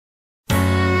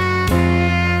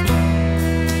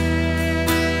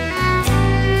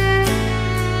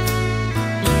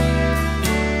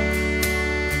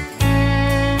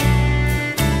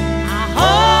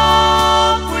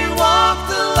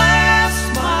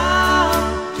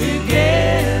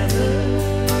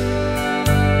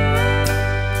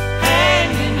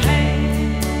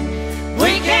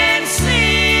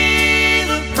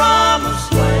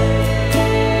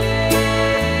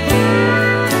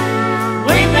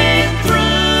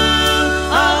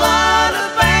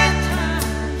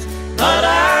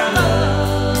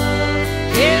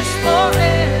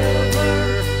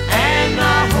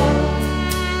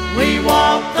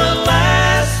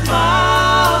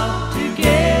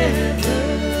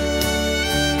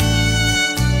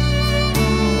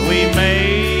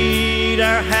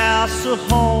house a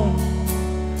home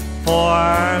for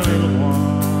our little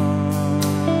one.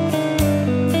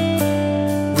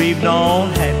 We've known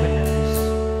happiness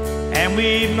and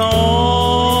we've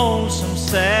known some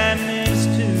sadness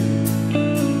too.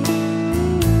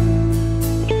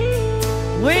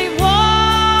 We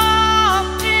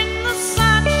walked in the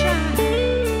sunshine,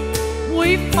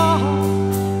 we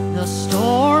fought the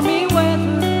stormy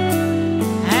weather,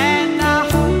 and I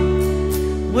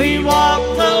hope we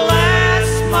walked the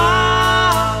last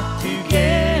mile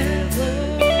together.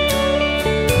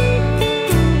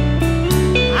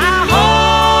 I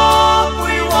hope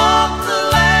we walked the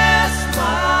last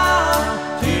mile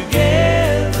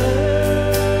together,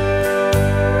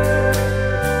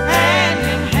 hand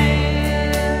in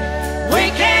hand. We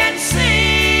can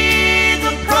see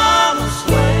the promised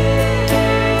land.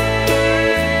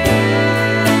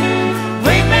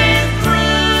 We've been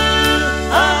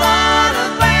through a lot of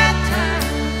bad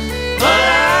times, but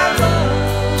our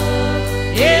love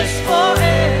is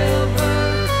forever,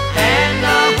 and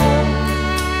I hope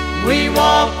we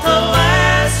walk the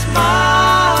last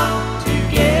mile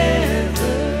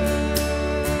together.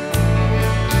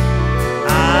 I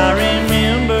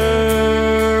remember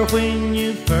when you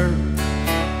first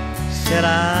said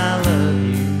I love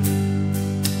you.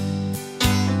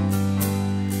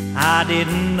 I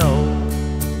didn't know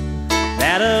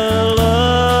that a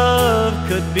love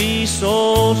could be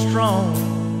so strong.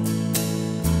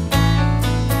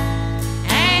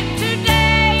 And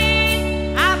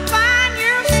today I find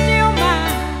you're still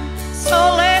mine, so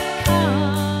let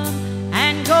come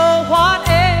and go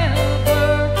whatever,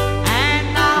 and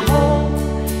I hope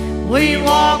we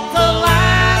walk the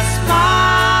last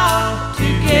mile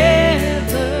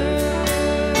together.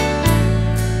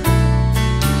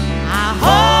 I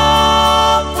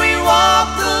hope we walk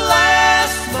the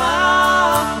last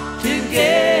mile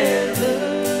together,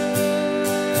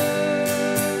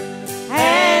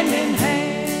 hand in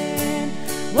hand.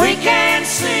 We can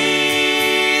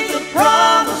see the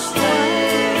promised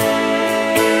land.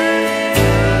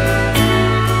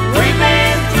 We've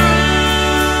been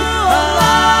through a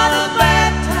lot of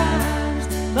bad times,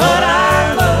 but our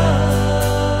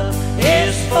love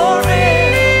is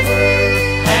forever,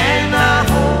 and I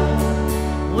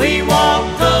hope we walk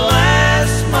the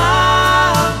last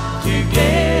mile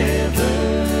together.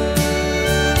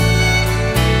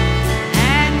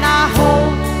 And I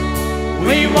hope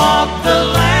we walk the